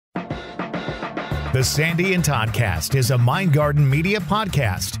The Sandy and Toddcast is a Mindgarden Media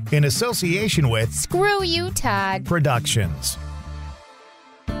podcast in association with Screw You, Todd Productions.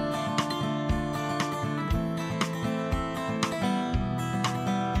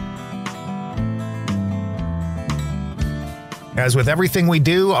 As with everything we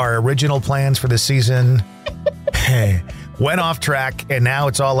do, our original plans for the season went off track, and now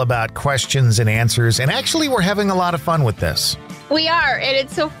it's all about questions and answers. And actually, we're having a lot of fun with this. We are, and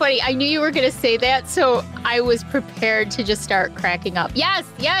it's so funny. I knew you were going to say that, so I was prepared to just start cracking up. Yes.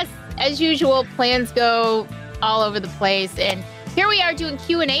 As usual, plans go all over the place, and here we are doing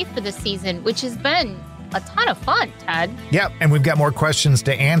Q&A for the season, which has been a ton of fun, Todd. Yep, and we've got more questions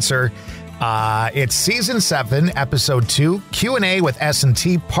to answer. It's Season 7, Episode 2, Q&A with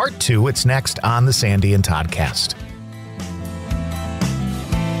S&T Part 2. It's next on the Sandy and Toddcast.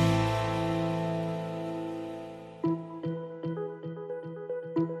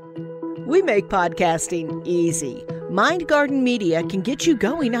 We make podcasting easy. Mindgarden Media can get you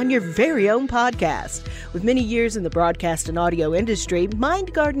going on your very own podcast. With many years in the broadcast and audio industry,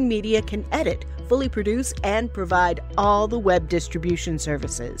 Mindgarden Media can edit, fully produce, and provide all the web distribution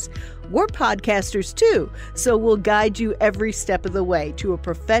services. We're podcasters too, so we'll guide you every step of the way to a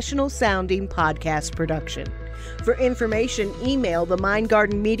professional-sounding podcast production. For information, email the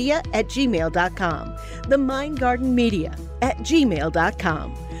mindgardenmedia at gmail.com, the mindgardenmedia at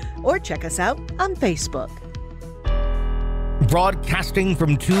gmail.com, or check us out on Facebook. Broadcasting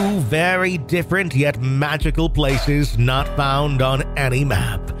from two very different yet magical places not found on any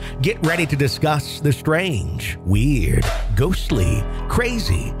map. Get ready to discuss the strange, weird, ghostly,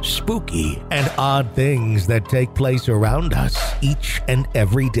 crazy, spooky, and odd things that take place around us each and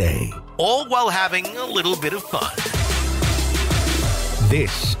every day, all while having a little bit of fun.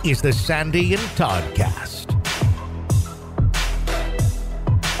 This is the Sandy and Toddcast.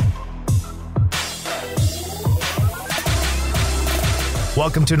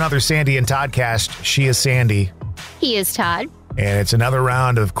 Welcome to another Sandy and Toddcast. She is Sandy. He is Todd. And it's another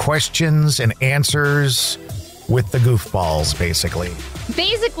round of questions and answers with the goofballs, basically.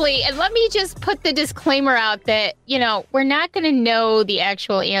 And let me just put the disclaimer out that, we're not going to know the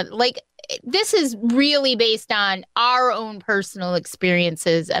actual answer. This is really based on our own personal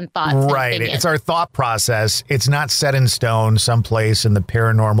experiences and thoughts. Right. It's our thought process. It's not set in stone someplace in the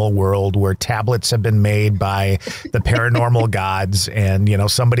paranormal world where tablets have been made by the paranormal gods and,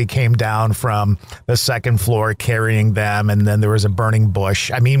 somebody came down from the second floor carrying them and then there was a burning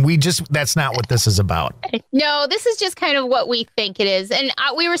bush. I mean, that's not what this is about. No, this is just kind of what we think it is. And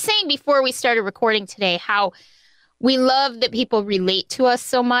we were saying before we started recording today how we love that people relate to us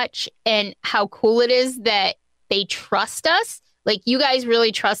so much and how cool it is that they trust us. Like, you guys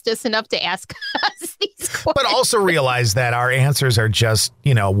really trust us enough to ask us these questions. But also realize that our answers are just,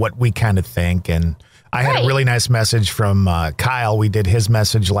 what we kind of think. And I had a really nice message from Kyle. We did his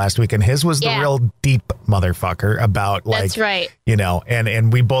message last week, and his was the real deep motherfucker about, that's right.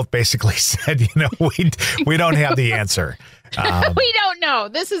 And we both basically said, we don't have the answer. We don't know.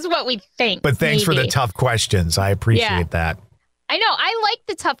 This is what we think. But thanks for the tough questions. I appreciate that. I know. I like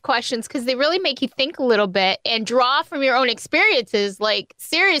the tough questions because they really make you think a little bit and draw from your own experiences. Like,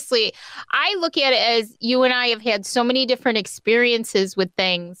 seriously, I look at it as you and I have had so many different experiences with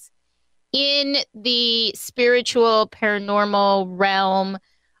things in the spiritual, paranormal realm,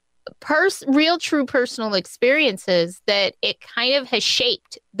 real, true personal experiences that it kind of has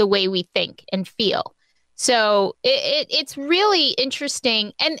shaped the way we think and feel. So it's really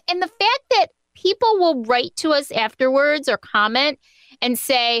interesting. And the fact that people will write to us afterwards or comment and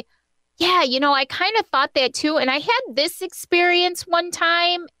say, yeah, I kind of thought that too. And I had this experience one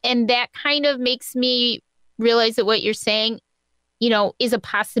time, and that kind of makes me realize that what you're saying, is a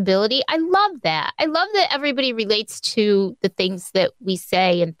possibility. I love that. I love that everybody relates to the things that we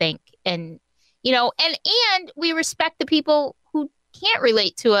say and think. And, and we respect the people who can't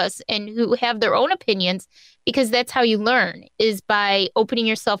relate to us and who have their own opinions, because that's how you learn, is by opening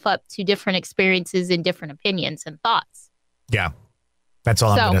yourself up to different experiences and different opinions and thoughts. Yeah. That's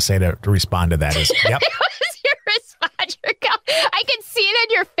all I'm going to say to respond to that is, yep. That was your response. I can see it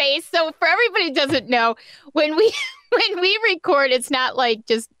in your face. So for everybody who doesn't know, when we record, it's not like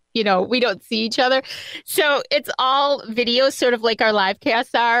just, we don't see each other. So it's all video, sort of like our live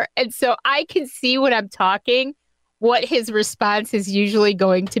casts are. And so I can see when I'm talking what his response is usually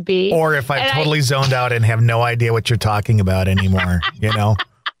going to be. Or if I've totally zoned out and have no idea what you're talking about anymore,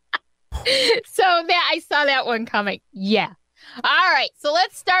 So I saw that one coming. Yeah. All right. So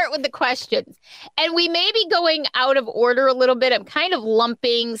let's start with the questions. And we may be going out of order a little bit. I'm kind of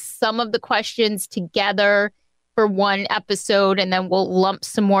lumping some of the questions together for one episode, and then we'll lump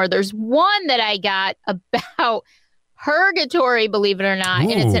some more. There's one that I got about purgatory, believe it or not. Ooh.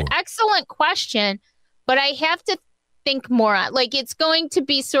 And it's an excellent question, but I have to think more on, like, it's going to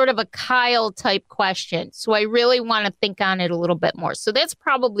be sort of a Kyle type question. So I really want to think on it a little bit more. So that's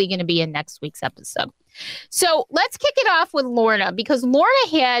probably going to be in next week's episode. So let's kick it off with Lorna, because Lorna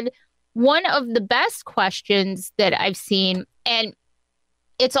had one of the best questions that I've seen. And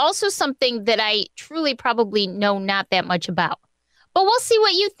it's also something that I truly probably know not that much about. But we'll see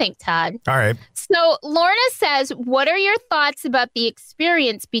what you think, Todd. All right. So Lorna says, what are your thoughts about the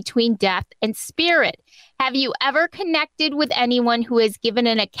experience between death and spirit? Have you ever connected with anyone who has given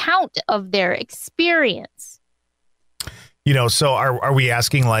an account of their experience? You know, so are we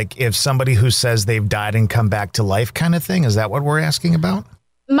asking, like, if somebody who says they've died and come back to life kind of thing? Is that what we're asking about?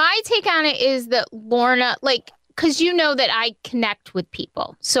 My take on it is that Lorna, like, because you know that I connect with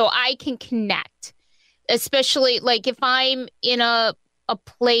people. So I can connect. Especially like if I'm in a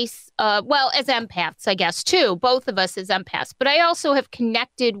place, well, as empaths, I guess, too, both of us as empaths. But I also have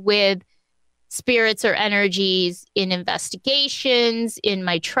connected with spirits or energies in investigations, in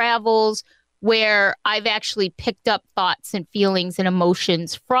my travels, where I've actually picked up thoughts and feelings and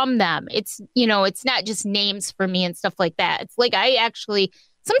emotions from them. It's, you know, it's not just names for me and stuff like that. It's like I actually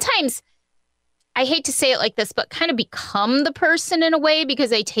sometimes, I hate to say it like this, but kind of become the person in a way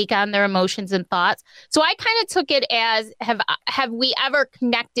because I take on their emotions and thoughts. So I kind of took it as, have we ever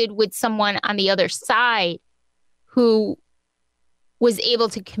connected with someone on the other side who was able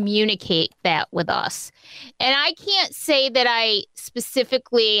to communicate that with us? And I can't say that I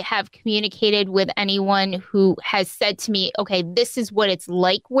specifically have communicated with anyone who has said to me, okay, this is what it's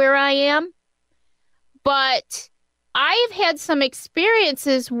like where I am. But I've had some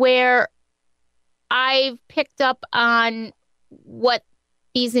experiences where I've picked up on what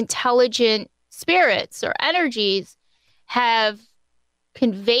these intelligent spirits or energies have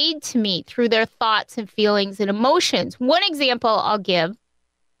conveyed to me through their thoughts and feelings and emotions. One example I'll give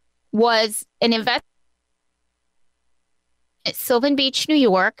was an investment at Sylvan Beach, New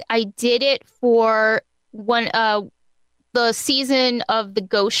York. I did it for the season of the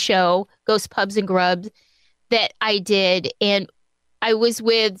Ghost Show, Ghost Pubs and Grubs, that I did. And I was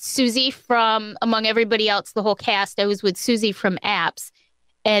with Susie from, among everybody else, the whole cast, I was with Susie from Apps.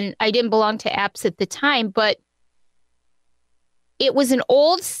 And I didn't belong to Apps at the time, but it was an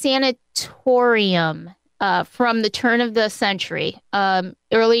old sanatorium from the turn of the century,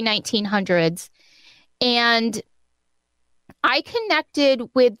 early 1900s. And I connected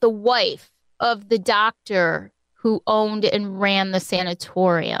with the wife of the doctor who owned and ran the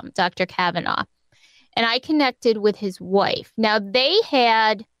sanatorium, Dr. Kavanaugh. And I connected with his wife. Now, they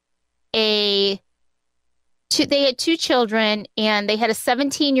had two children, and they had a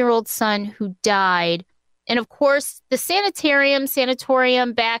 17-year-old son who died. And of course, the sanatorium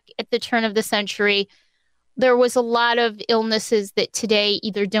back at the turn of the century, there was a lot of illnesses that today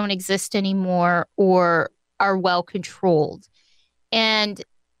either don't exist anymore or are well controlled. And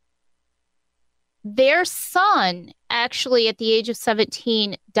their son, actually, at the age of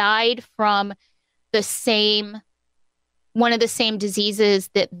 17, died from one of the same diseases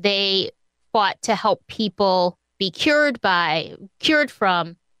that they fought to help people be cured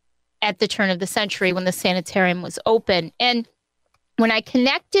from at the turn of the century when the sanitarium was open. And when I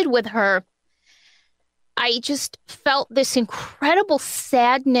connected with her, I just felt this incredible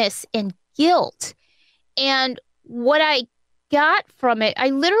sadness and guilt. And what I got from it, I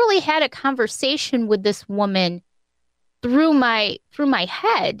literally had a conversation with this woman through my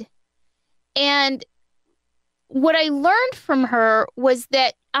head. And what I learned from her was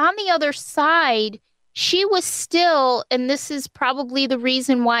that on the other side, she was still, and this is probably the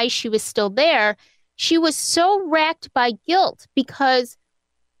reason why she was still there, she was so racked by guilt because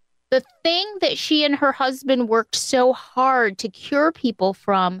the thing that she and her husband worked so hard to cure people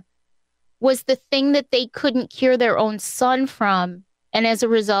from was the thing that they couldn't cure their own son from. And as a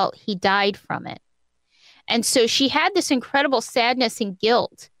result, he died from it. And so she had this incredible sadness and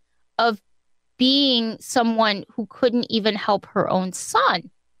guilt of being someone who couldn't even help her own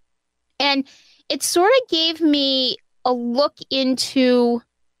son. And it sort of gave me a look into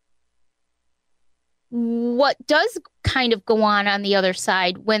what does kind of go on the other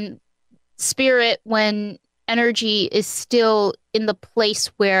side when energy is still in the place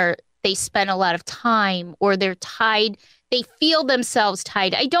where they spend a lot of time, or they're tied, they feel themselves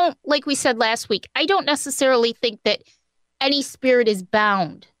tied. I don't, like we said last week, I don't necessarily think that any spirit is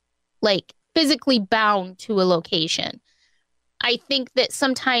bound, like physically bound to a location. I think that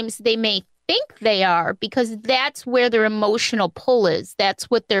sometimes they may think they are because that's where their emotional pull is. That's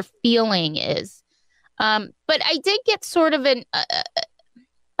what their feeling is. But I did get sort of a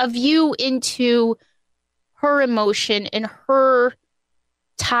view into her emotion and her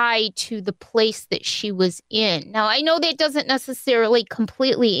tie to the place that she was in. Now, I know that doesn't necessarily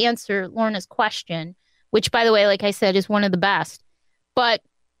completely answer Lorna's question, which, by the way, like I said, is one of the best. But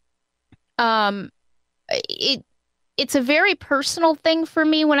it's a very personal thing for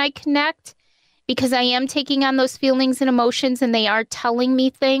me when I connect, because I am taking on those feelings and emotions, and they are telling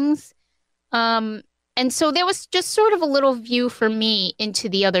me things. And so there was just sort of a little view for me into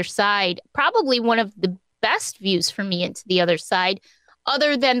the other side, probably one of the best views for me into the other side,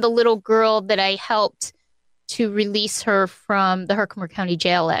 other than the little girl that I helped to release her from the Herkimer County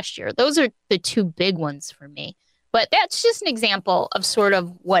Jail last year. Those are the two big ones for me. But that's just an example of sort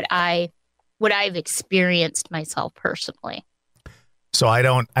of what I've experienced myself personally. So I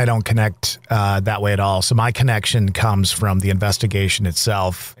don't connect that way at all. So my connection comes from the investigation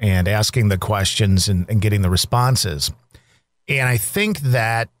itself and asking the questions and getting the responses. And I think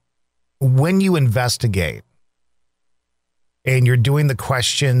that when you investigate and you're doing the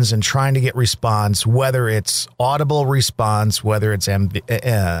questions and trying to get response, whether it's audible response, whether it's EVP,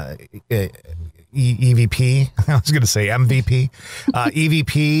 I was going to say MVP,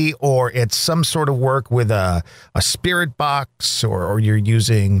 EVP, or it's some sort of work with a spirit box, or you're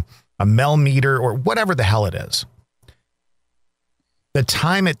using a Mel meter, or whatever the hell it is. The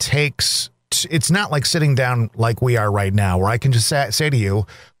time it takes, it's not like sitting down like we are right now, where I can just say to you,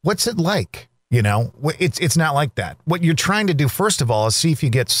 what's it like? You know, it's not like that. What you're trying to do, first of all, is see if you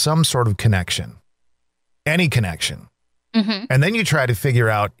get some sort of connection, any connection. Mm-hmm. And then you try to figure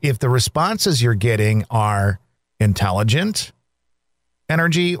out if the responses you're getting are intelligent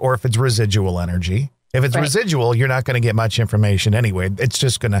energy or if it's residual energy. If it's residual, you're not going to get much information anyway. It's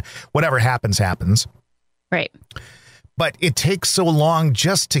just going to, whatever happens, happens. Right. But it takes so long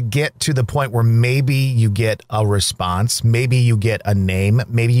just to get to the point where maybe you get a response, maybe you get a name,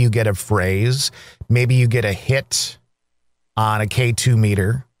 maybe you get a phrase, maybe you get a hit on a K2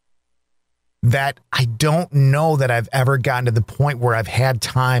 meter, that I don't know that I've ever gotten to the point where I've had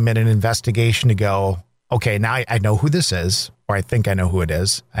time in an investigation to go, okay, now I know who this is, or I think I know who it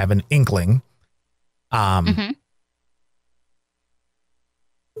is. I have an inkling.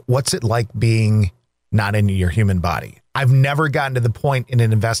 What's it like being not in your human body? I've never gotten to the point in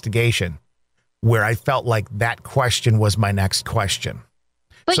an investigation where I felt like that question was my next question.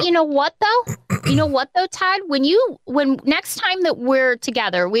 But you know what, though? Todd? When next time that we're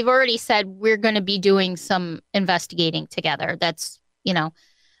together, we've already said we're going to be doing some investigating together. That's,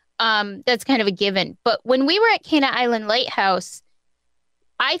 that's kind of a given. But when we were at Cana Island Lighthouse,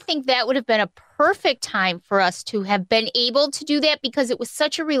 I think that would have been a perfect time for us to have been able to do that, because it was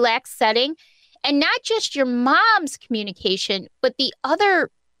such a relaxed setting. And not just your mom's communication, but the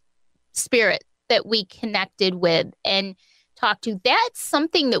other spirit that we connected with and talked to. That's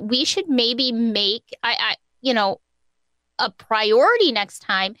something that we should maybe make, a priority next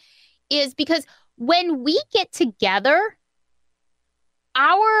time, is because when we get together,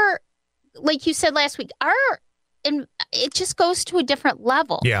 like you said last week, and it just goes to a different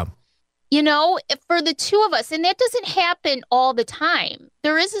level. Yeah. For the two of us, and that doesn't happen all the time.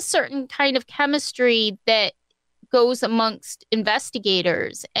 There is a certain kind of chemistry that goes amongst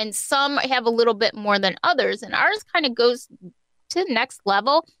investigators, and some have a little bit more than others, and ours kind of goes to the next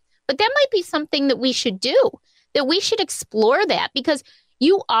level. But that might be something that we should do, that we should explore that, because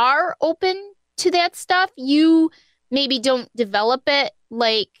you are open to that stuff. You maybe don't develop it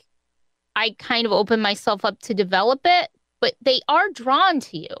like I kind of open myself up to develop it, but they are drawn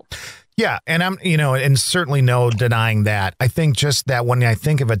to you. Yeah. And I'm, and certainly no denying that. I think just that when I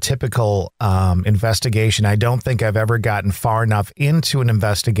think of a typical investigation, I don't think I've ever gotten far enough into an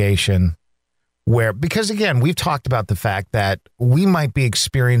investigation because again, we've talked about the fact that we might be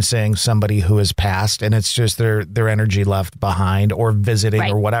experiencing somebody who has passed and it's just their energy left behind, or visiting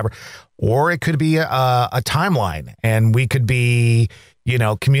or whatever, or it could be a timeline, and we could be,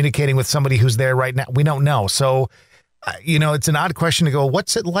 communicating with somebody who's there right now. We don't know. So, it's an odd question to go,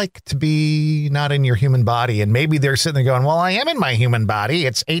 what's it like to be not in your human body? And maybe they're sitting there going, well, I am in my human body.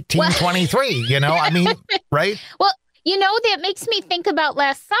 It's 1823, right? Well, that makes me think about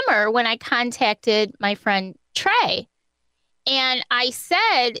last summer when I contacted my friend Trey, and I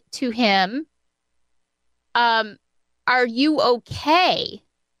said to him, are you okay?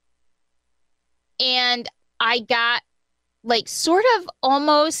 And I got sort of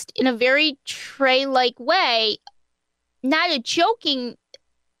almost in a very Trey-like way, not a joking,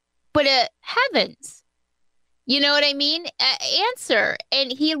 but a heavens. You know what I mean? Answer.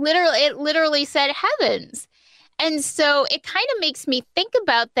 And it literally said heavens. And so it kind of makes me think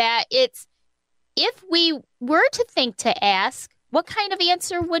about that. It's if we were to think to ask, what kind of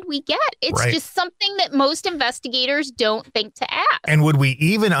answer would we get? It's just something that most investigators don't think to ask. And would we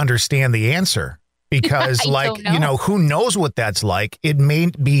even understand the answer? Because who knows what that's like? It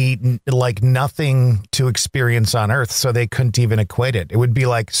may be like nothing to experience on Earth, so they couldn't even equate it. It would be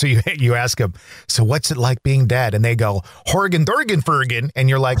like, so you ask them, so what's it like being dead? And they go, Horgan, Thurgan, Fergan. And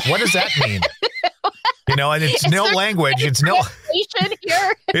you're like, what does that mean? And it's no language. It's no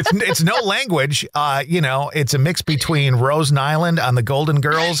here. it's no language. It's a mix between Rosen Island on the Golden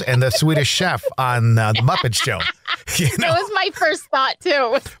Girls and the Swedish Chef on the Muppet Show. That was my first thought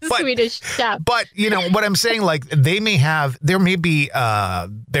too. Swedish Chef. But what I'm saying, like there may be a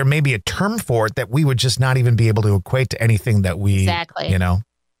term for it that we would just not even be able to equate to anything that we exactly.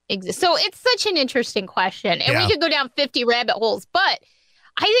 So it's such an interesting question, and we could go down 50 rabbit holes, but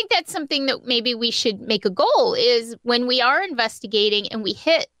I think that's something that maybe we should make a goal is when we are investigating and we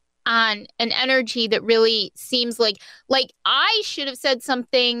hit on an energy that really seems like I should have said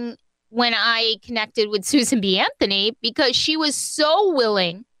something when I connected with Susan B. Anthony because she was so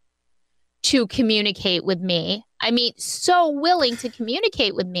willing to communicate with me. I mean, so willing to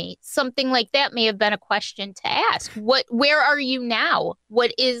communicate with me. Something like that may have been a question to ask. Where are you now?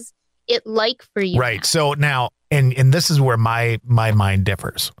 What is it like for you? Right. Now? So now, and this is where my mind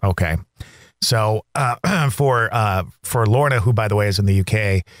differs. Okay. So for Lorna, who by the way is in the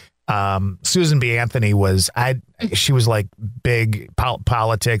UK, Susan B. Anthony she was like big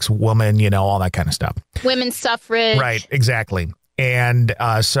politics woman, all that kind of stuff. Women's suffrage. Right. Exactly. And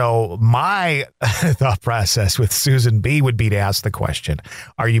so my thought process with Susan B. would be to ask the question,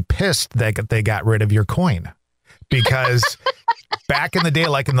 are you pissed that they got rid of your coin? Because back in the day,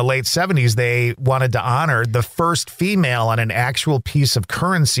 like in the late 70s, they wanted to honor the first female on an actual piece of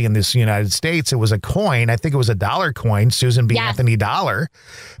currency in this United States. It was a coin. I think it was a dollar coin, Susan B. Anthony dollar.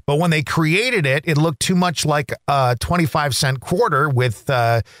 But when they created it, it looked too much like a 25-cent quarter with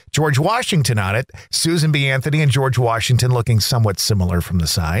George Washington on it. Susan B. Anthony and George Washington looking somewhat similar from the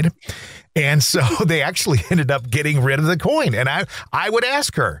side. And so they actually ended up getting rid of the coin. And I would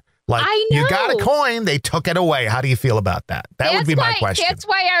ask her, like, you got a coin, they took it away. How do you feel about that? That would be my question. That's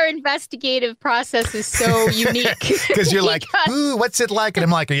why our investigative process is so unique. Because you're like, ooh, what's it like? And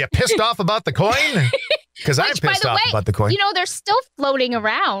I'm like, are you pissed off about the coin? Because I'm pissed off about the coin. They're still floating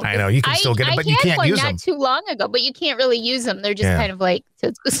around. I know, you can still get them, but you can't use them. Not too long ago, but you can't really use them. They're just kind of like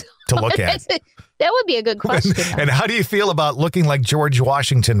to look at. That would be a good question. And how do you feel about looking like George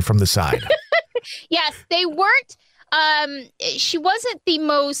Washington from the side? Yes, they weren't. She wasn't the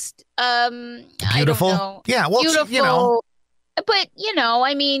most beautiful. I don't know, yeah, well, beautiful, but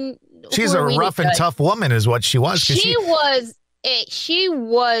I mean, she's a rough and tough woman, is what she was. She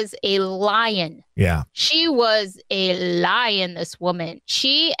was a lion. Yeah, she was a lion. This woman.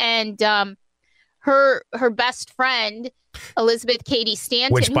 She and her best friend Elizabeth Cady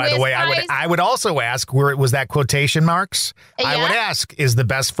Stanton. Which, by the way, I would also ask, was that quotation marks? Yeah. I would ask, is the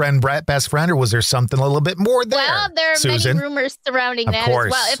best friend Brett best friend, or was there something a little bit more there? Well, there are Susan? many rumors surrounding that as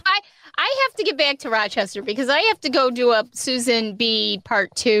well. If I have to get back to Rochester because I have to go do a Susan B.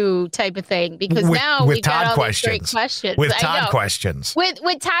 Part 2 type of thing because now we've got all these great questions. With Todd questions. With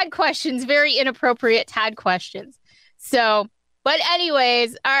Todd questions, very inappropriate Todd questions. So... But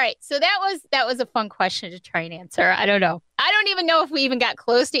anyways, all right. So that was a fun question to try and answer. I don't know. I don't even know if we even got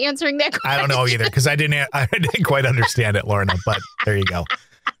close to answering that question. I don't know either because I didn't quite understand it, Lorna. But there you go.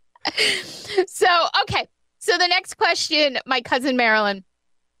 So okay. So the next question, my cousin Marilyn.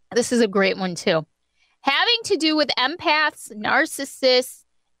 This is a great one too. Having to do with empaths, narcissists,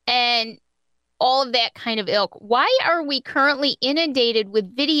 and all of that kind of ilk. Why are we currently inundated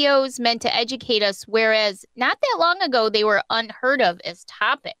with videos meant to educate us, whereas not that long ago they were unheard of as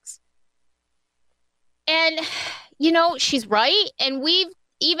topics? And, she's right. And we've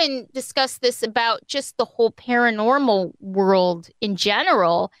even discussed this about just the whole paranormal world in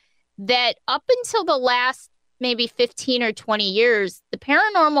general, that up until the last maybe 15 or 20 years, the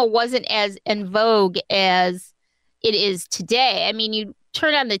paranormal wasn't as en vogue as it is today. I mean, you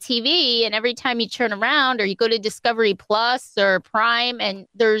turn on the TV and every time you turn around or you go to Discovery Plus or Prime and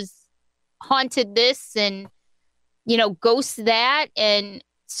there's haunted this and, ghosts that. And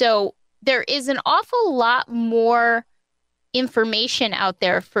so there is an awful lot more information out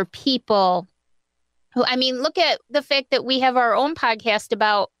there for people who, look at the fact that we have our own podcast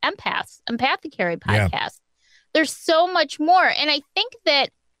about empaths, Empathecary Podcast. Yeah. There's so much more. And I think that,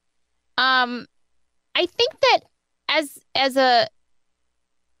 as a,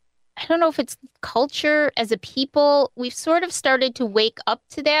 I don't know if it's culture, as a people, we've sort of started to wake up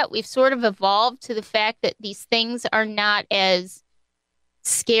to that. We've sort of evolved to the fact that these things are not as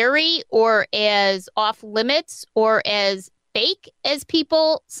scary or as off limits or as fake as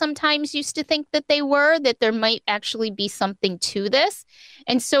people sometimes used to think that they were, that there might actually be something to this.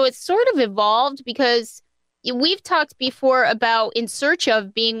 And so it's sort of evolved because we've talked before about In Search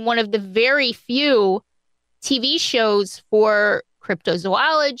Of being one of the very few TV shows for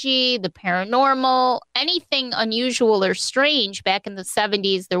cryptozoology, the paranormal, anything unusual or strange back in the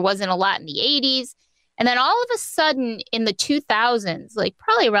 70s. There wasn't a lot in the 80s. And then all of a sudden in the 2000s, like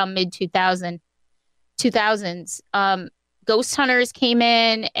probably around mid-2000s, Ghost Hunters came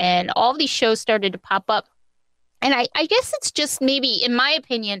in and all these shows started to pop up. And I guess it's just maybe, in my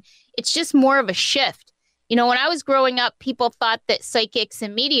opinion, it's just more of a shift. You know, when I was growing up, people thought that psychics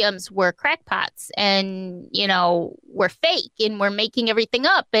and mediums were crackpots and, you know, were fake and were making everything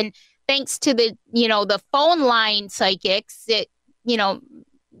up. And thanks to the, you know, the phone line psychics, it, you know,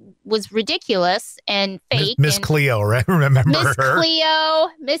 was ridiculous and fake. Miss Cleo, right? Remember her?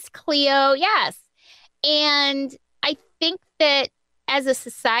 Miss Cleo, yes. And I think that as a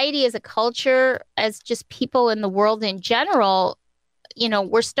society, as a culture, as just people in the world in general, you know,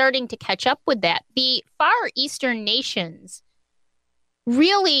 we're starting to catch up with that. The Far Eastern nations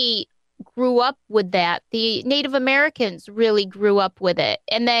really grew up with that. The Native Americans really grew up with it.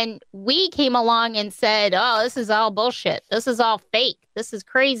 And then we came along and said, oh, this is all bullshit. This is all fake. This is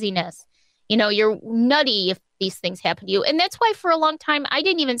craziness. You know, you're nutty if these things happen to you. And that's why for a long time, I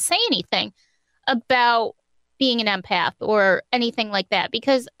didn't even say anything about being an empath or anything like that,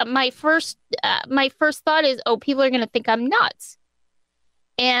 because my first thought is, oh, people are going to think I'm nuts.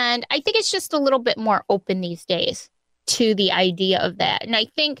 And I think it's just a little bit more open these days to the idea of that. And I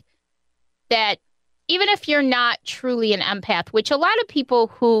think that even if you're not truly an empath, which a lot of people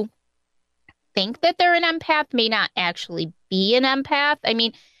who think that they're an empath may not actually be an empath. I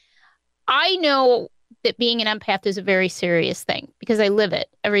mean, I know that being an empath is a very serious thing because I live it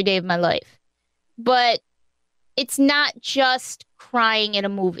every day of my life. But it's not just crying in a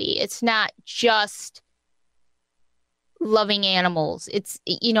movie. It's not just loving animals. It's,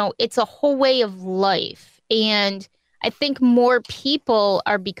 you know, it's a whole way of life. And I think more people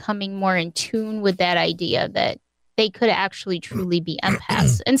are becoming more in tune with that idea that they could actually truly be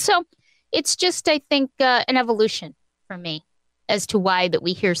empaths. And so it's just, I think, an evolution for me as to why that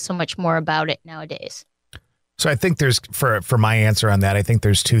we hear so much more about it nowadays. So I think there's, for my answer on that, I think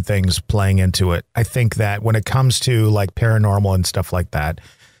there's two things playing into it. I think that when it comes to like paranormal and stuff like that,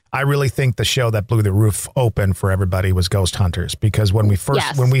 I really think the show that blew the roof open for everybody was Ghost Hunters, because when we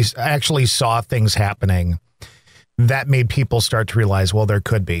first, when we actually saw things happening, that made people start to realize, well, there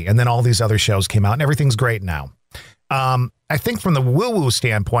could be. And then all these other shows came out and everything's great now. I think from the woo-woo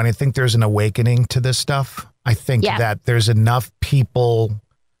standpoint, I think there's an awakening to this stuff. I think that there's enough people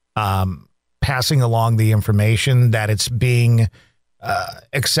passing along the information that it's being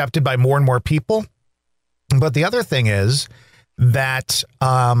accepted by more and more people. But the other thing is that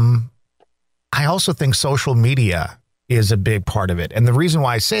I also think social media is a big part of it. And the reason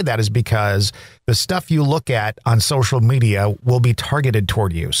why I say that is because the stuff you look at on social media will be targeted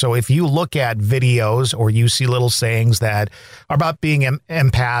toward you. So if you look at videos or you see little sayings that are about being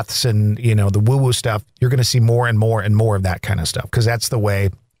empaths and, you know, the woo-woo stuff, you're going to see more and more and more of that kind of stuff, because that's the way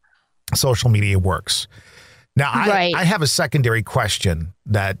social media works. Now, I have a secondary question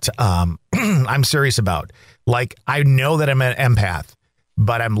that I'm serious about. Like, I know that I'm an empath,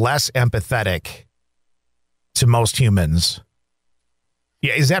 but I'm less empathetic to most humans.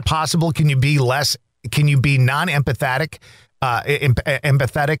 Yeah, is that possible? Can you be non-empathetic,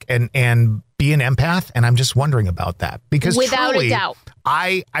 empathetic and be an empath? And I'm just wondering about that, because without a doubt,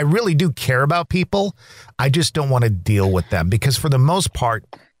 I really do care about people. I just don't want to deal with them, because for the most part,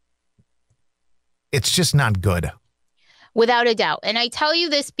 it's just not good. Without a doubt. And I tell you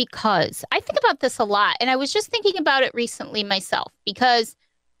this because I think about this a lot. And I was just thinking about it recently myself, because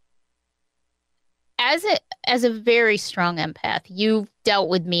as a very strong empath, you've dealt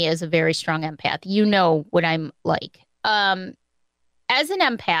with me as a very strong empath. You know what I'm like. As an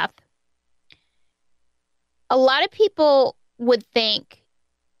empath, a lot of people would think,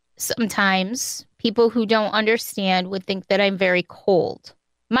 sometimes people who don't understand would think that I'm very cold.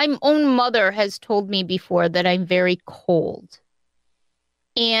 My own mother has told me before that I'm very cold.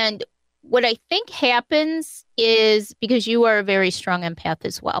 And what I think happens is, because you are a very strong empath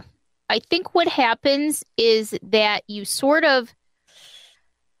as well, I think what happens is that you sort of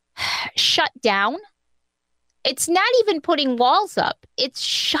shut down. It's not even putting walls up. It's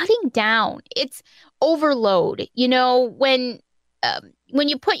shutting down. It's overload. You know, when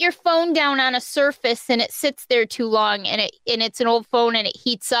you put your phone down on a surface and it sits there too long, and it's an old phone and it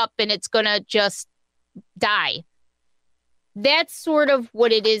heats up and it's going to just die. That's sort of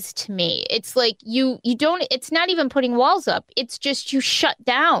what it is to me. It's like you don't, it's not even putting walls up. It's just you shut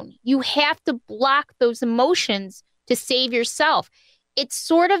down. You have to block those emotions to save yourself. It's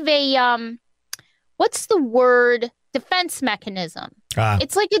sort of a, what's the word? Defense mechanism.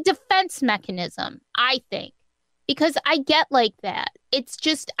 It's like a defense mechanism, I think, because I get like that. It's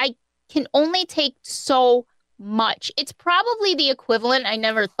just, I can only take so much. It's probably the equivalent. I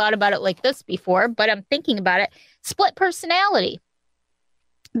never thought about it like this before, but I'm thinking about it. Split personality,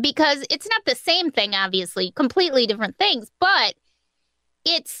 because it's not the same thing, obviously, completely different things, but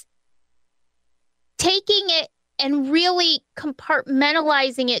it's taking it and really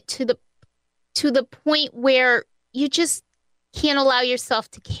compartmentalizing it to the point where you just can't allow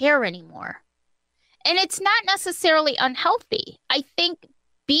yourself to care anymore. And it's not necessarily unhealthy. I think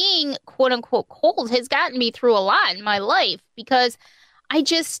being quote unquote cold has gotten me through a lot in my life, because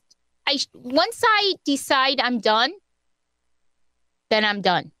once I decide I'm done, then I'm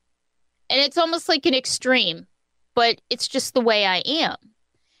done. And it's almost like an extreme, but it's just the way I am.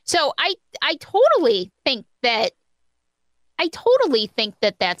 So I totally think that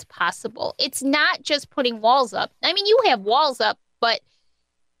that's possible. It's not just putting walls up. I mean, you have walls up, but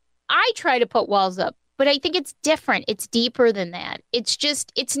I try to put walls up, but I think it's different. It's deeper than that.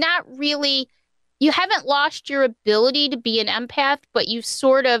 It's not really, you haven't lost your ability to be an empath, but you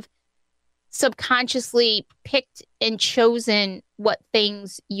sort of subconsciously picked and chosen what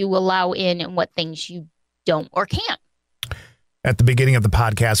things you allow in and what things you don't or can't. At the beginning of the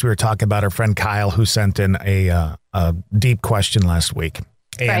podcast, we were talking about our friend Kyle, who sent in a deep question last week.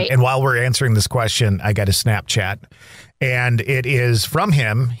 And while we're answering this question, I got a Snapchat, and it is from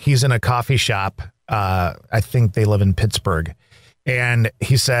him. He's in a coffee shop. I think they live in Pittsburgh. And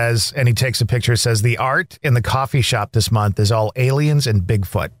he says, and he takes a picture, says, the art in the coffee shop this month is all aliens and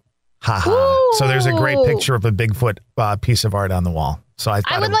Bigfoot. Ha ha. So there's a great picture of a Bigfoot piece of art on the wall. So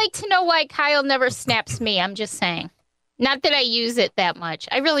I would like to know why Kyle never snaps me. I'm just saying. Not that I use it that much.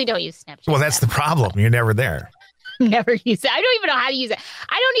 I really don't use Snapchat. Well, that's the problem. You're never there. Never use it. I don't even know how to use it.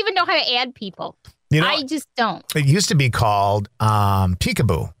 I don't even know how to add people. I just don't. It used to be called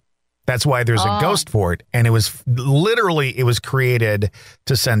Peekaboo. That's why there's a ghost for it. And it was created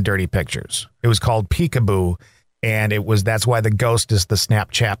to send dirty pictures. It was called Peekaboo. And that's why the ghost is the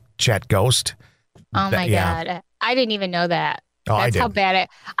Snapchat ghost. Oh my God. I didn't even know that. Oh, that's how bad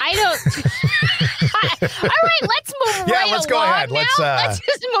I don't. All right, let's move right along. Yeah, let's go ahead. Let's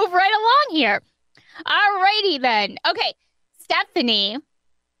just move right along here. All righty then. Okay, Stephanie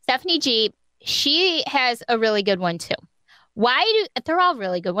G, she has a really good one too. They're all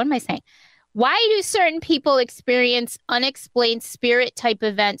really good. What am I saying? Why do certain people experience unexplained spirit type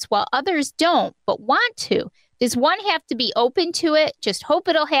events while others don't, but want to? Does one have to be open to it, just hope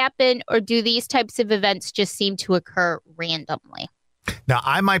it'll happen, or do these types of events just seem to occur randomly? Now,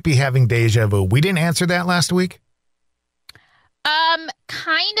 I might be having deja vu. We didn't answer that last week?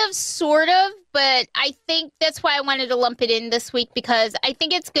 Kind of, sort of, but I think that's why I wanted to lump it in this week, because I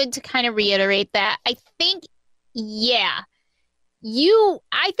think it's good to kind of reiterate that. I think, I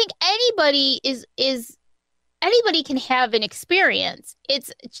think anybody anybody can have an experience.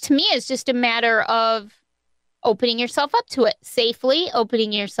 To me, it's just a matter of opening yourself up to it safely,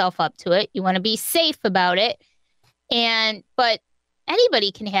 opening yourself up to it. You want to be safe about it. But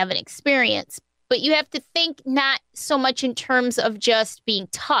anybody can have an experience, but you have to think not so much in terms of just being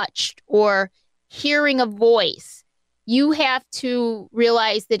touched or hearing a voice. You have to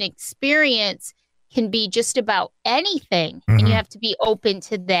realize that experience can be just about anything, and you have to be open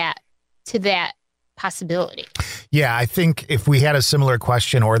to that possibility. Yeah, I think if we had a similar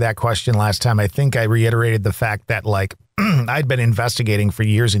question or that question last time, I think I reiterated the fact that I'd been investigating for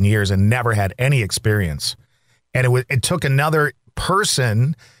years and years and never had any experience. And it took another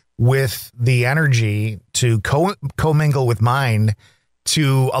person with the energy to commingle with mine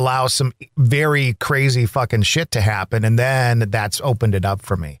to allow some very crazy fucking shit to happen. And then that's opened it up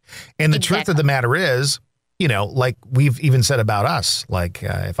for me. And the truth of the matter is, like we've even said about us,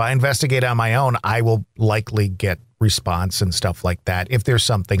 if I investigate on my own, I will likely get response and stuff like that if there's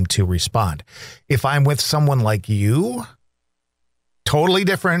something to respond. If I'm with someone like you, totally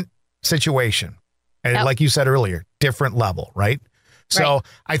different situation. And like you said earlier, different level, right? So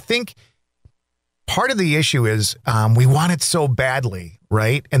I think part of the issue is we want it so badly,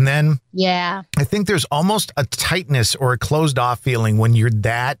 right? And then I think there's almost a tightness or a closed off feeling when you're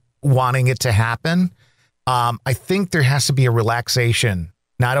that wanting it to happen. I think there has to be a relaxation,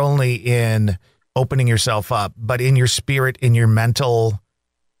 not only in opening yourself up, but in your spirit, in your mental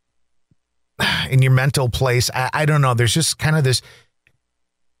place. I don't know. There's just kind of this.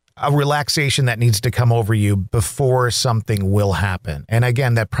 a relaxation that needs to come over you before something will happen. And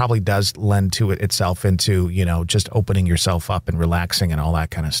again, that probably does lend to itself into, just opening yourself up and relaxing and all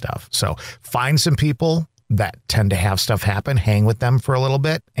that kind of stuff. So find some people that tend to have stuff happen, hang with them for a little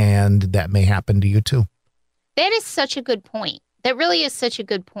bit, and that may happen to you too. That is such a good point. That really is such a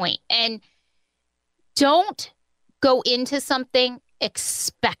good point. And don't go into something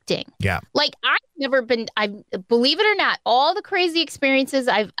expecting. Yeah. Like I believe it or not, all the crazy experiences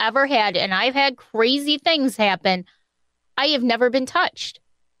I've ever had, and I've had crazy things happen, I have never been touched.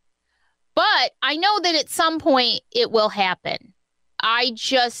 But I know that at some point it will happen. I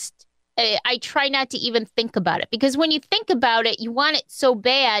try not to even think about it, because when you think about it, you want it so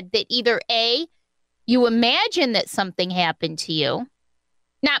bad that either A, you imagine that something happened to you,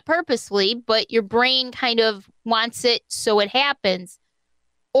 not purposely, but your brain kind of wants it so it happens,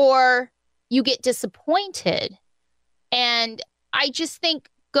 or you get disappointed. And I just think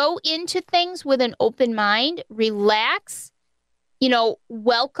go into things with an open mind, relax,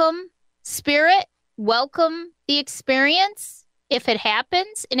 welcome spirit, welcome the experience if it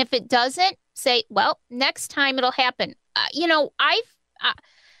happens. And if it doesn't, say, well, next time it'll happen.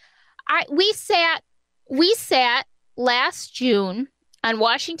 We sat last June on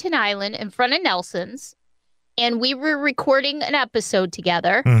Washington Island in front of Nelson's, and we were recording an episode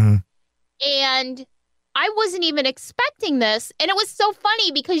together. Mm-hmm. And I wasn't even expecting this. And it was so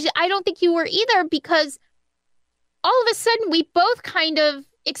funny because I don't think you were either, because all of a sudden we both kind of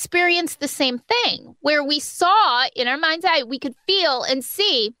experienced the same thing, where we saw in our mind's eye, we could feel and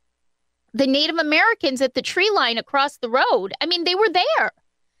see the Native Americans at the tree line across the road. I mean, they were there.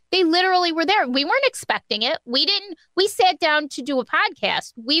 They literally were there. We weren't expecting it. We sat down to do a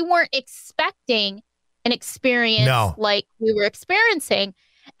podcast. We weren't expecting an experience like we were experiencing.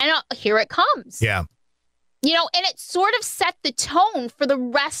 And here it comes. Yeah. And it sort of set the tone for the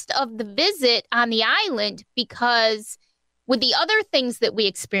rest of the visit on the island, because with the other things that we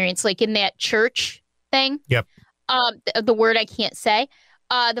experienced, like in that church thing, yep. The word I can't say,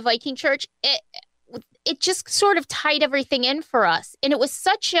 the Viking church, it just sort of tied everything in for us. And it was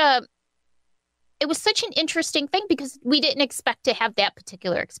such an interesting thing, because we didn't expect to have that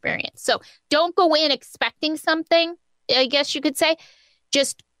particular experience. So don't go in expecting something, I guess you could say.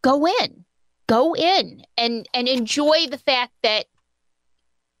 Just go in and enjoy the fact that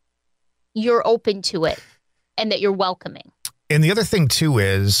you're open to it and that you're welcoming. And the other thing too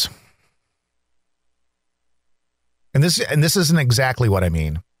is, and this isn't exactly what I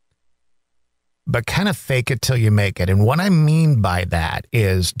mean, but kind of fake it till you make it. And what I mean by that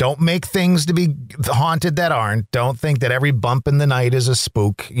is, don't make things to be haunted that aren't. Don't think that every bump in the night is a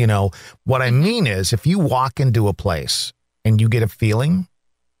spook. What I mean is, if you walk into a place and you get a feeling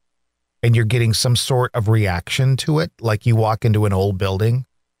and you're getting some sort of reaction to it, like you walk into an old building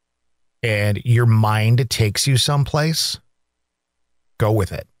and your mind takes you someplace, go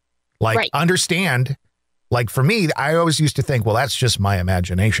with it. Understand. Like for me, I always used to think, well, that's just my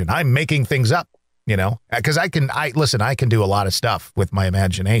imagination. I'm making things up, because I can do a lot of stuff with my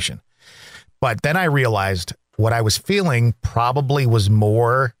imagination. But then I realized what I was feeling probably was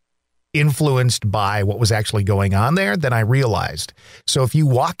more influenced by what was actually going on there than I realized. So if you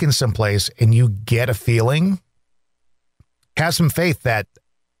walk in someplace and you get a feeling, have some faith that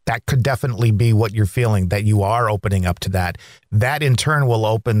could definitely be what you're feeling, that you are opening up to that. That in turn will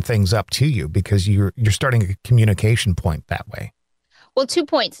open things up to you, because you're starting a communication point that way. Well, 2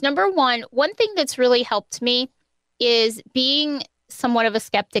 points. Number one thing that's really helped me is being somewhat of a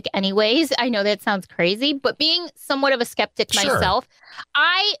skeptic anyways. I know that sounds crazy, but being somewhat of a skeptic myself,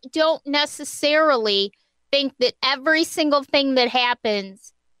 I don't necessarily think that every single thing that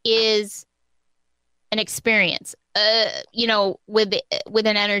happens is an experience, with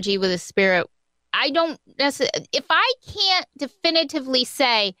an energy, with a spirit. I don't necessarily, if I can't definitively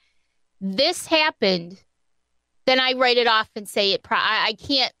say this happened, then I write it off and say it. I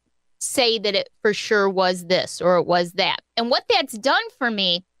can't say that it for sure was this or it was that. And what that's done for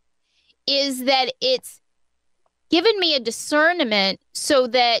me is that it's given me a discernment, so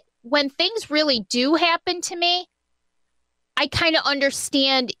that when things really do happen to me, I kind of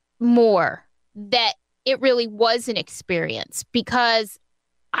understand more that it really was an experience, because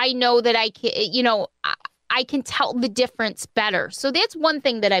I know that I can tell the difference better. So that's one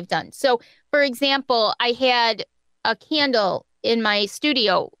thing that I've done. So, for example, I had a candle in my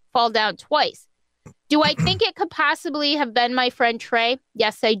studio fall down twice. Do I think it could possibly have been my friend Trey?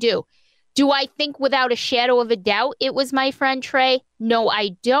 Yes, I do. Do I think without a shadow of a doubt it was my friend Trey? No,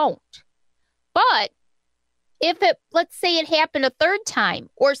 I don't. But let's say it happened a third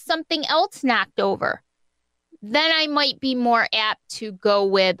time, or something else knocked over, then I might be more apt to go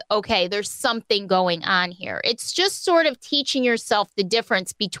with, okay, there's something going on here. It's just sort of teaching yourself the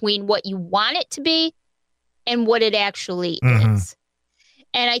difference between what you want it to be and what it actually is.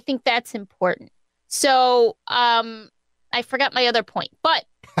 And I think that's important. So I forgot my other point, but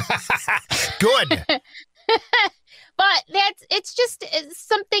good. But it's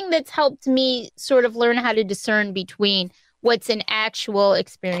something that's helped me sort of learn how to discern between what's an actual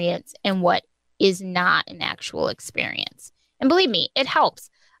experience and what is not an actual experience. And believe me, it helps.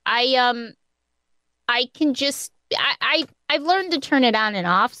 I've learned to turn it on and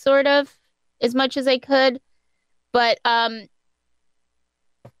off sort of as much as I could, but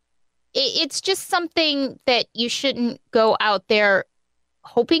it's just something that you shouldn't go out there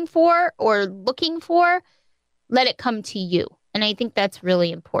hoping for or looking for. Let it come to you. And I think that's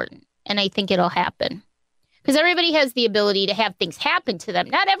really important. And I think it'll happen. Because everybody has the ability to have things happen to them.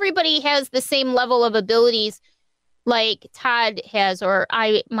 Not everybody has the same level of abilities like Todd has, or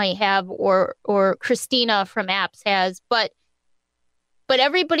I might have, or Christina from Apps has. But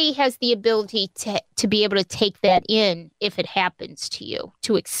everybody has the ability to be able to take that in if it happens to you,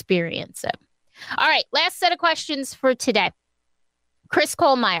 to experience it. All right, last set of questions for today. Chris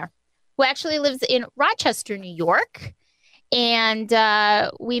Kohlmeyer, who actually lives in Rochester, New York. And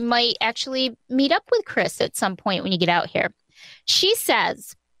we might actually meet up with Chris at some point when you get out here. She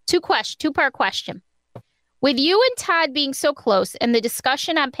says, two-part question. With you and Todd being so close and the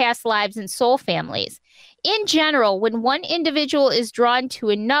discussion on past lives and soul families, in general, when one individual is drawn to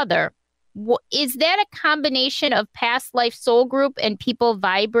another, is that a combination of past life soul group and people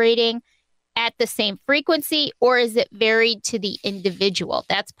vibrating at the same frequency, or is it varied to the individual?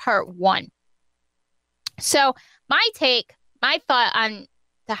 That's part one. So my thought on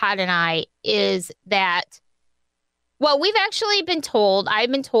Todd and I is that, well, I've been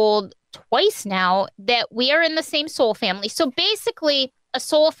told twice now that we are in the same soul family. So basically, a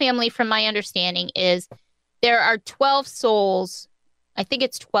soul family, from my understanding, is there are 12 souls. I think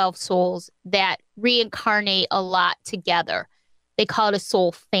it's 12 souls that reincarnate a lot together. They call it a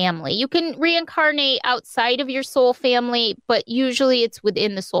soul family. You can reincarnate outside of your soul family, but usually it's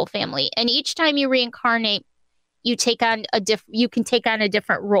within the soul family. And each time you reincarnate, you can take on a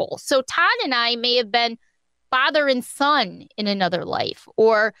different role. So Todd and I may have been father and son in another life,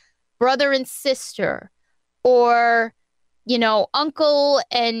 or brother and sister, or, uncle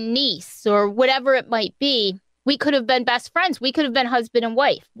and niece, or whatever it might be. We could have been best friends. We could have been husband and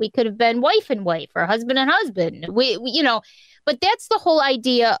wife. We could have been wife and wife, or husband and husband. But that's the whole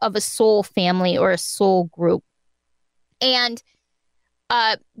idea of a soul family or a soul group. And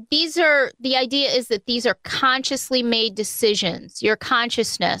the idea is that these are consciously made decisions. Your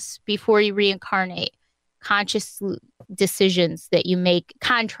consciousness before you reincarnate, conscious decisions that you make,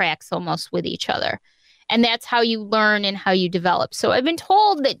 contracts almost with each other. And that's how you learn and how you develop. So I've been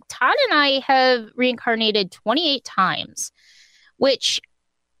told that Todd and I have reincarnated 28 times, which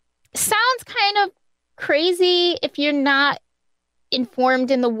sounds kind of crazy if you're not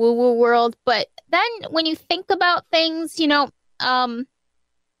informed in the woo-woo world. But then when you think about things, I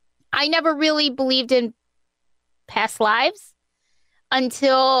never really believed in past lives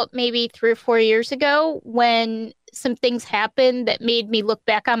until maybe 3 or 4 years ago, when some things happened that made me look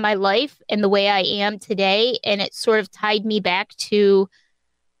back on my life and the way I am today. And it sort of tied me back to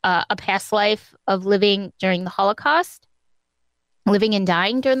a past life of living during the Holocaust, living and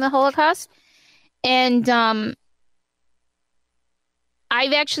dying during the Holocaust. And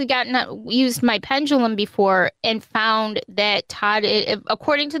I've actually used my pendulum before and found that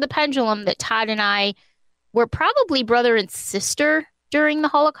according to the pendulum, that Todd and I were probably brother and sister during the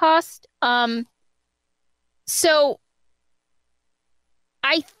Holocaust. So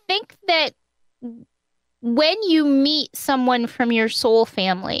I think that when you meet someone from your soul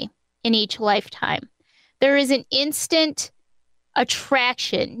family in each lifetime, there is an instant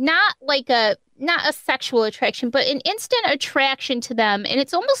attraction, not a sexual attraction, but an instant attraction to them. And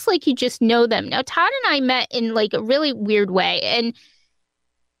it's almost like you just know them. Now, Todd and I met in like a really weird way. And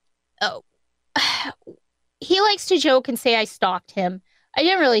he likes to joke and say I stalked him. I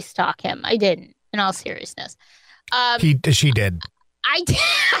didn't really stalk him. I didn't, in all seriousness. She did. I did.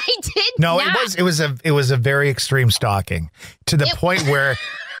 No, not. it was a very extreme stalking, to the point where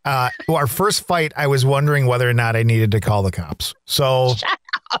our first fight, I was wondering whether or not I needed to call the cops. So shut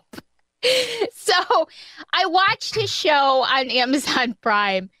up. So I watched his show on Amazon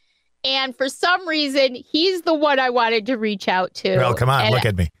Prime, and for some reason, he's the one I wanted to reach out to. Well, come on, look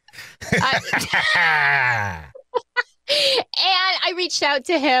at me. And I reached out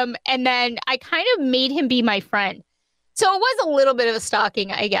to him, and then I kind of made him be my friend. So it was a little bit of a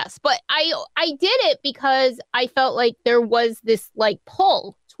stalking, I guess, but I did it because I felt like there was this like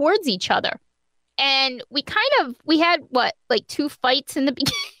pull towards each other. And we had what, like 2 fights in the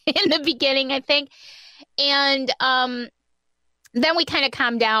in the beginning, I think. And then we kind of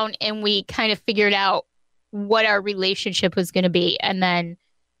calmed down and we kind of figured out what our relationship was going to be. And then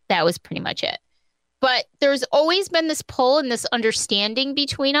that was pretty much it. But there's always been this pull and this understanding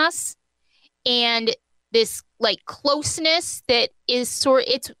between us and this like closeness that is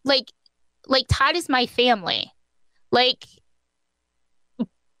it's like Todd is my family. Like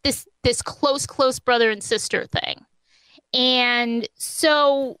this close brother and sister thing. And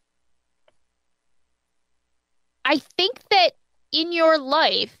so I think that in your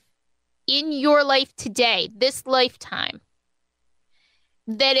life today, this lifetime,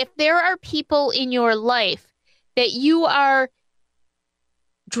 that if there are people in your life that you are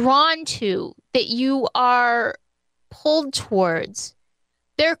drawn to, that you are pulled towards,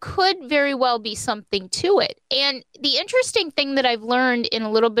 there could very well be something to it. And the interesting thing that I've learned in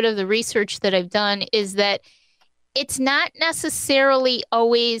a little bit of the research that I've done is that it's not necessarily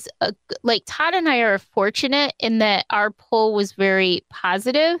always like Todd and I are fortunate in that our pull was very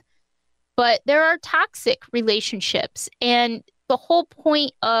positive, but there are toxic relationships. And the whole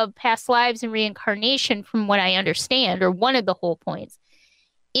point of past lives and reincarnation, from what I understand, or one of the whole points,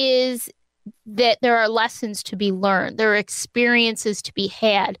 is that there are lessons to be learned. There are experiences to be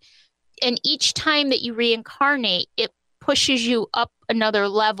had. And each time that you reincarnate, it pushes you up another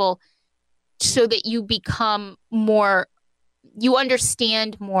level so that you become more, you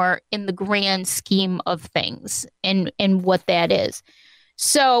understand more in the grand scheme of things and what that is.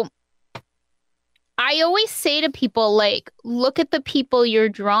 So I always say to people, like, look at the people you're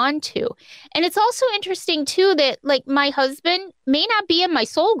drawn to. And it's also interesting, too, that, like, my husband may not be in my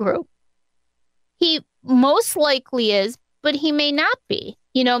soul group. He most likely is, but he may not be.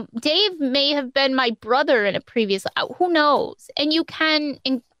 You know, Dave may have been my brother in a previous, who knows? And you can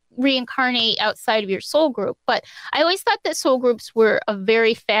reincarnate outside of your soul group. But I always thought that soul groups were a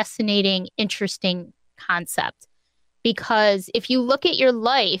very fascinating, interesting concept. Because if you look at your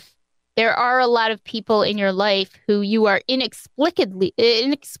life, there are a lot of people in your life who you are inexplicably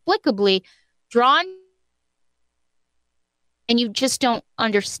drawn, and you just don't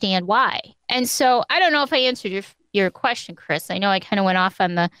understand why. And so I don't know if I answered your question, Chris. I know I kind of went off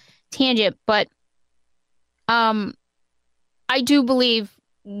on the tangent, but I do believe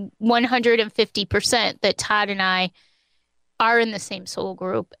 150% that Todd and I are in the same soul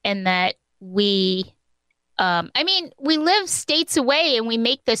group, and that we we live states away and we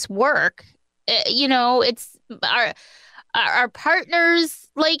make this work. It's our partners,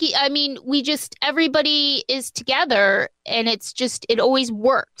 everybody is together, and it always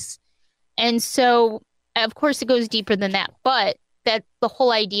works. And so, of course, it goes deeper than that. But that the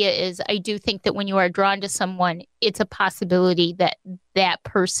whole idea is, I do think that when you are drawn to someone, it's a possibility that that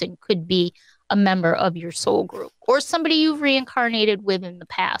person could be a member of your soul group or somebody you've reincarnated with in the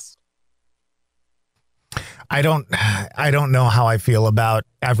past. I don't know how I feel about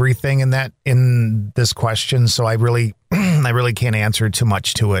everything in this question, so I really can't answer too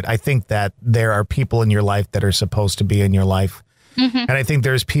much to it. I think that there are people in your life that are supposed to be in your life, and I think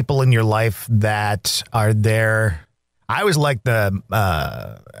there's people in your life that are there. I always like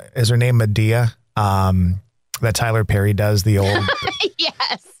is her name Medea? That Tyler Perry does, the old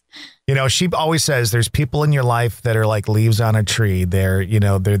yes. You know, she always says there's people in your life that are like leaves on a tree. They're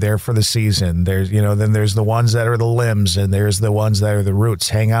there for the season. Then there's the ones that are the limbs, and there's the ones that are the roots.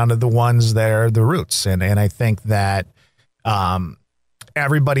 Hang on to the ones that are the roots. And I think that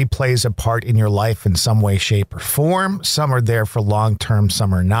everybody plays a part in your life in some way, shape, or form. Some are there for long term,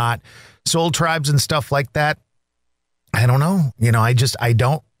 some are not. Soul tribes and stuff like that, I don't know. I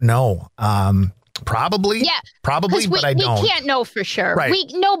don't know. Probably, but I don't. We can't know for sure. Right.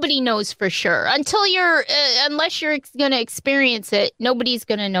 Nobody knows for sure until unless you're going to experience it. Nobody's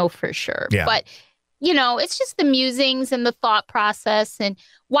going to know for sure. Yeah. But it's just the musings and the thought process. And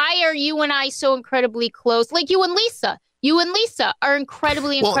why are you and I so incredibly close? Like you and Lisa. You and Lisa are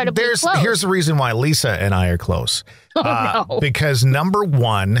incredibly close. Here's the reason why Lisa and I are close. No. Because number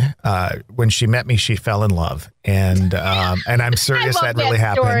one, when she met me, she fell in love, and I'm serious. That really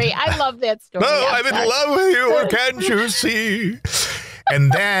happened. I love that story. No, I'm in love with you. Can't you see?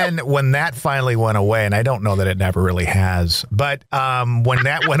 And then when that finally went away, and I don't know that it never really has, but when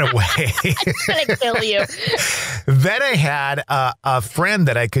that went away, it's gonna kill you. Then I had a friend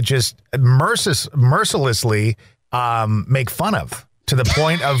that I could just mercilessly make fun of, to the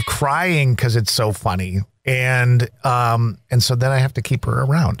point of crying because it's so funny. And so then I have to keep her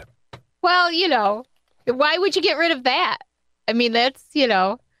around. Well, Why would you get rid of that? I mean, that's, you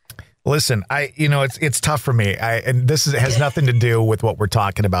know. Listen, it's tough for me. And this has nothing to do with what we're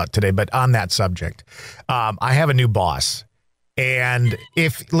talking about today, but on that subject, I have a new boss. And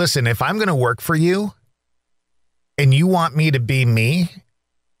if I'm going to work for you and you want me to be me,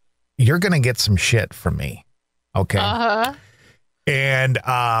 you're going to get some shit from me. Okay. Uh-huh. And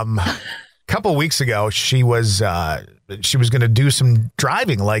a couple of weeks ago, she was going to do some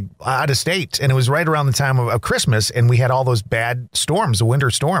driving, like out of state. And it was right around the time of Christmas. And we had all those bad storms, the winter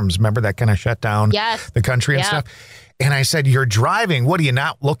storms. Remember that kind of shut down the country and stuff. And I said, you're driving. What, do you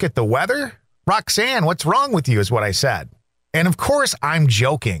not look at the weather? Roxanne, what's wrong with you is what I said. And of course, I'm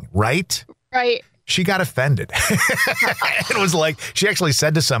joking, right? Right. She got offended. It was like, she actually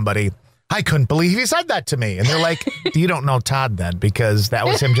said to somebody, I couldn't believe he said that to me. And they're like, you don't know Todd then, because that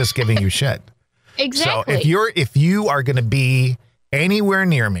was him just giving you shit. Exactly. So if you are going to be anywhere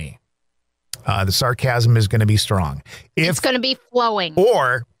near me, the sarcasm is going to be strong. It's going to be flowing.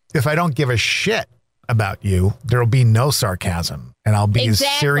 Or if I don't give a shit about you, there'll be no sarcasm, and I'll be as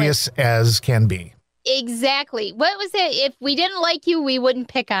serious as can be. Exactly. What was it? If we didn't like you, we wouldn't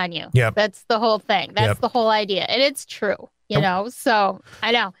pick on you. Yep. That's the whole thing. That's the whole idea. And it's true, you know? So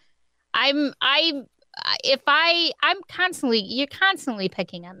I know you're constantly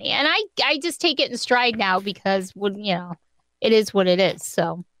picking on me, and I just take it in stride now because it is what it is. So,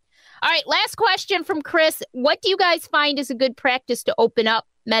 all right. Last question from Chris. What do you guys find is a good practice to open up?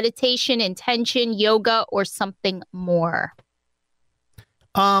 Meditation, intention, yoga, or something more?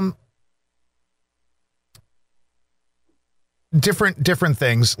 Different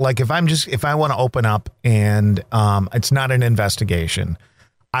things. Like if I want to open up and it's not an investigation,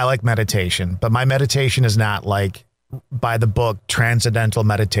 I like meditation, but my meditation is not like by the book transcendental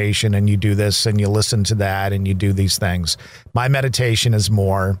meditation and you do this and you listen to that and you do these things. My meditation is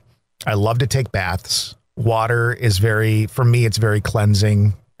more, I love to take baths. Water is for me, it's very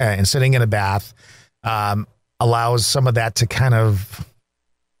cleansing, and sitting in a bath allows some of that to kind of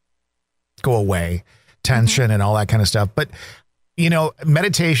go away, tension and all that kind of stuff. But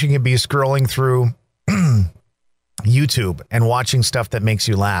meditation can be scrolling through YouTube and watching stuff that makes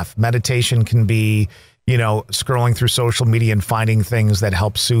you laugh. Meditation can be, scrolling through social media and finding things that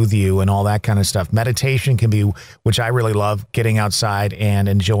help soothe you and all that kind of stuff. Meditation can be, which I really love, getting outside and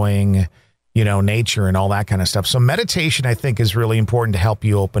enjoying, nature and all that kind of stuff. So meditation, I think, is really important to help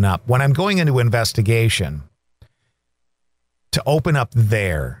you open up. When I'm going into investigation, to open up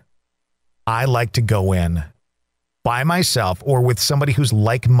there, I like to go in by myself or with somebody who's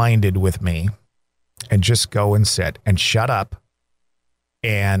like-minded with me and just go and sit and shut up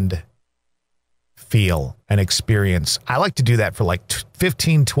and feel and experience. I like to do that for like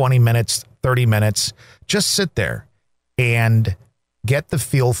 15, 20 minutes, 30 minutes. Just sit there and get the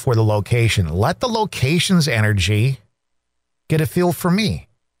feel for the location. Let the location's energy get a feel for me.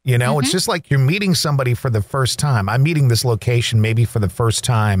 It's just like you're meeting somebody for the first time. I'm meeting this location maybe for the first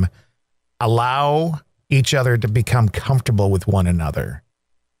time. Allow each other to become comfortable with one another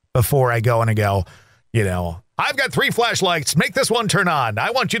before I go I've got 3 flashlights. Make this one turn on.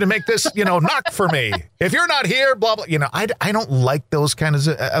 I want you to make this, knock for me. If you're not here, blah, blah. I don't like those kinds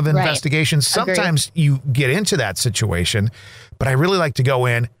of investigations. Sometimes you get into that situation, but I really like to go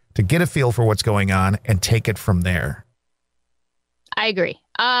in to get a feel for what's going on and take it from there. I agree.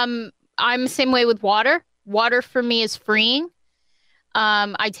 I'm the same way with water. Water for me is freeing.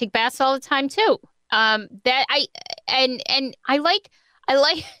 I take baths all the time too. I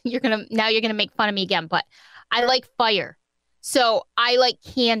like you're gonna make fun of me again, but I like fire. So I like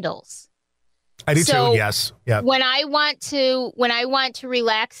candles. I do too, yes. Yeah. When I want to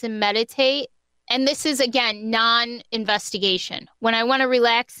relax and meditate, and this is again non-investigation. When I want to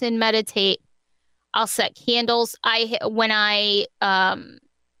relax and meditate, I'll set candles. When I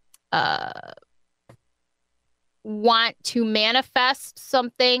want to manifest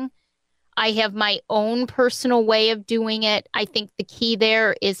something, I have my own personal way of doing it. I think the key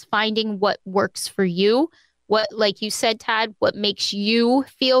there is finding what works for you. What, like you said, Todd, what makes you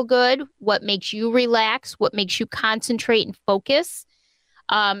feel good, what makes you relax, what makes you concentrate and focus.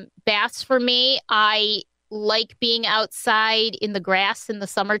 Baths for me, I like being outside in the grass in the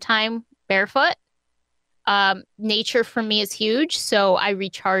summertime barefoot. Nature for me is huge, so I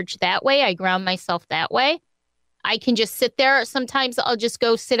recharge that way. I ground myself that way. I can just sit there. Sometimes I'll just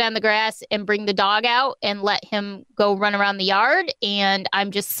go sit on the grass and bring the dog out and let him go run around the yard. And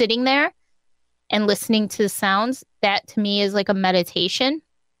I'm just sitting there and listening to the sounds. That to me is like a meditation.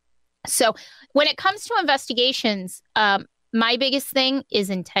 So when it comes to investigations, my biggest thing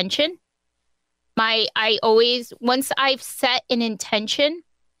is intention. Once I've set an intention,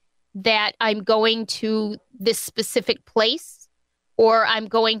 that I'm going to this specific place or I'm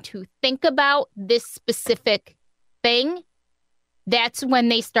going to think about this specific thing, that's when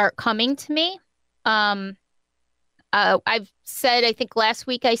they start coming to me. I've said, I think last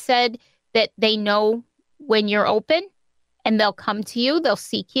week I said that they know when you're open and they'll come to you, they'll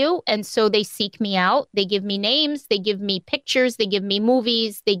seek you. And so they seek me out. They give me names, they give me pictures, they give me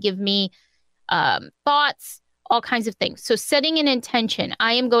movies, they give me thoughts, all kinds of things. So setting an intention,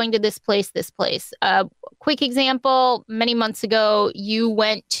 I am going to this place. Quick example, many months ago, you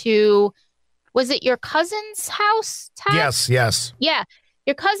went to, was it your cousin's house, Todd? Yes. Yeah,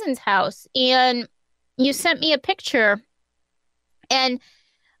 your cousin's house. And you sent me a picture. And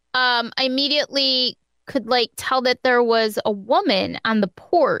I immediately could tell that there was a woman on the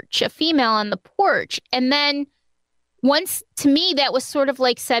porch, a female on the porch. And then once, to me, that was sort of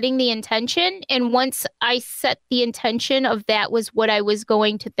like setting the intention. And once I set the intention of that was what I was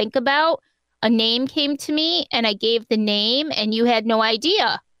going to think about, a name came to me and I gave the name and you had no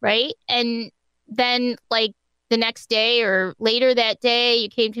idea, right? And then the next day or later that day, you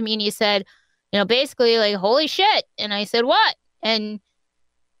came to me and you said, basically holy shit. And I said, what? And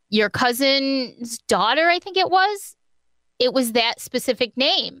your cousin's daughter, I think it was that specific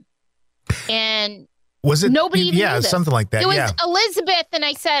name. And was it? Nobody even knew this. Something like that. It was Elizabeth. And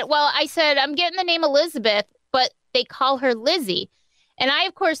I said, I'm getting the name Elizabeth, but they call her Lizzie. And I,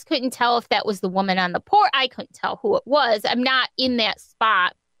 of course, couldn't tell if that was the woman on the porch. I couldn't tell who it was. I'm not in that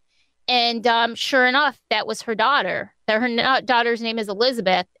spot. And sure enough, that was her daughter. Her daughter's name is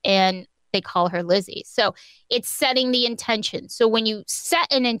Elizabeth, and they call her Lizzie. So it's setting the intention. So when you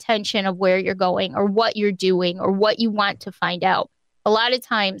set an intention of where you're going or what you're doing or what you want to find out, a lot of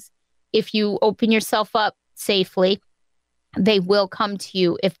times, if you open yourself up safely, they will come to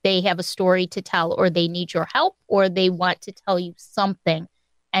you if they have a story to tell or they need your help or they want to tell you something,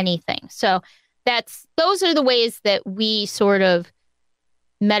 anything. So those are the ways that we sort of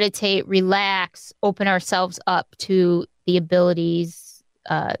meditate, relax, open ourselves up to the abilities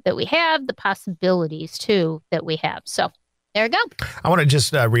that we have, the possibilities too that we have. So there you go. I want to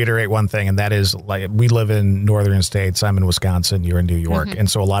just reiterate one thing, and that is we live in northern states. I'm in Wisconsin. You're in New York. Mm-hmm. And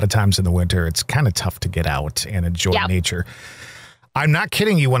so a lot of times in the winter, it's kind of tough to get out and enjoy nature. I'm not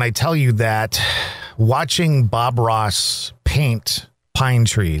kidding you when I tell you that watching Bob Ross paint pine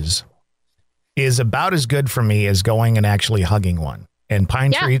trees is about as good for me as going and actually hugging one. And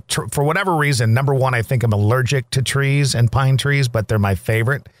pine tree, for whatever reason, number one, I think I'm allergic to trees and pine trees, but they're my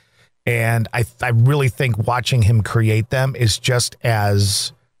favorite. And I really think watching him create them is just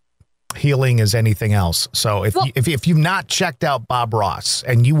as healing as anything else. So if you've not checked out Bob Ross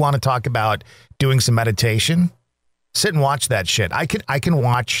and you want to talk about doing some meditation, sit and watch that shit. I can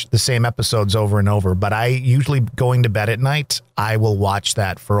watch the same episodes over and over, but I usually going to bed at night, I will watch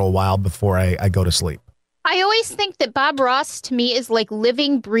that for a while before I go to sleep. I always think that Bob Ross to me is like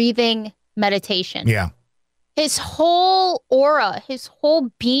living, breathing meditation. Yeah. His whole aura, his whole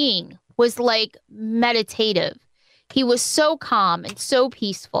being was like meditative. He was so calm and so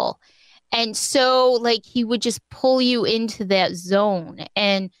peaceful. And so he would just pull you into that zone.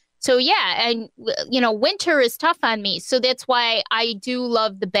 And so, and winter is tough on me. So that's why I do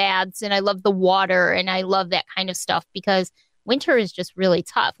love the baths and I love the water and I love that kind of stuff because winter is just really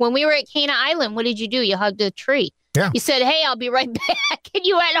tough. When we were at Cana Island, what did you do? You hugged a tree. Yeah. You said, hey, I'll be right back. And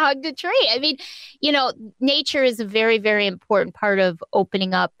you went and hugged a tree. I mean, nature is a very, very important part of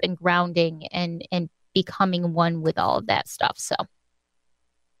opening up and grounding and becoming one with all of that stuff. So.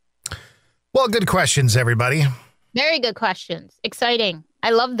 Well, good questions, everybody. Very good questions. Exciting.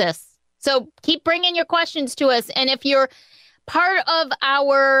 I love this. So keep bringing your questions to us. And if you're part of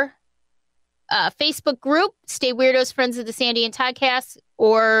our Facebook group, Stay Weirdos, Friends of the Sandy and Toddcast,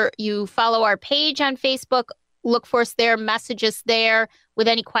 or you follow our page on Facebook, look for us there, message us there with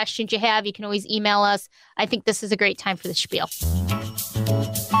any questions you have. You can always email us. I think this is a great time for the spiel.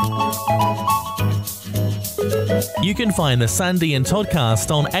 You can find the Sandy and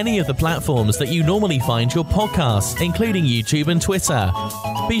Toddcast on any of the platforms that you normally find your podcasts, including YouTube and Twitter.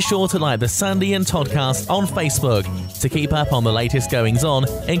 Be sure to like the Sandy and Toddcast on Facebook to keep up on the latest goings-on,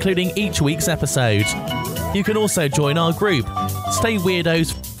 including each week's episode. You can also join our group, Stay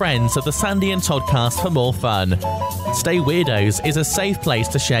Weirdos, Friends of the Sandy and Toddcast, for more fun. Stay Weirdos is a safe place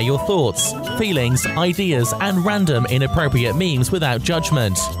to share your thoughts, feelings, ideas, and random inappropriate memes without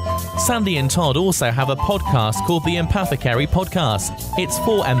judgment. Sandy and Todd also have a podcast called the Empathecary Podcast. It's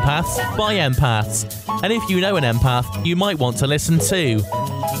for empaths, by empaths. And if you know an empath, you might want to listen too.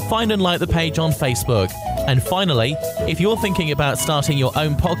 Find and like the page on Facebook. And finally, if you're thinking about starting your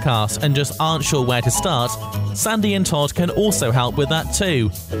own podcast and just aren't sure where to start, Sandy and Todd can also help with that too.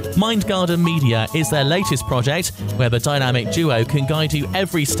 Mindgarden Media is their latest project where the dynamic duo can guide you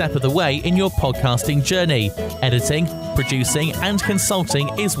every step of the way in your podcasting journey. Editing, producing and consulting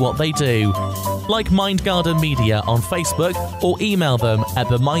is what they do. Like Mindgarden Media on Facebook or email them at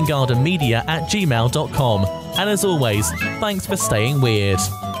themindgardenmedia@gmail.com. And as always, thanks for staying weird.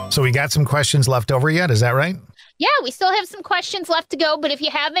 So we got some questions left over yet, is that right? Yeah, we still have some questions left to go, but if you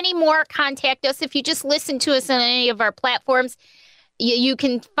have any more, contact us. If you just listen to us on any of our platforms, you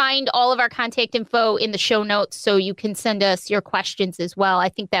can find all of our contact info in the show notes, so you can send us your questions as well. I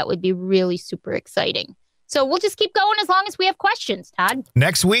think that would be really super exciting. So we'll just keep going as long as we have questions, Todd.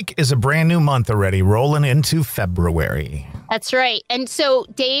 Next week is a brand new month already, rolling into February. That's right. And so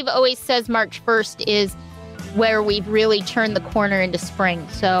Dave always says March 1st is where we've really turned the corner into spring.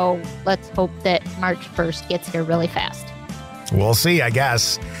 So let's hope that March 1st gets here really fast. We'll see, I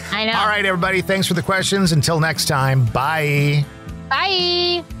guess. I know. All right, everybody. Thanks for the questions. Until next time. Bye.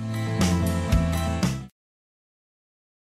 Bye.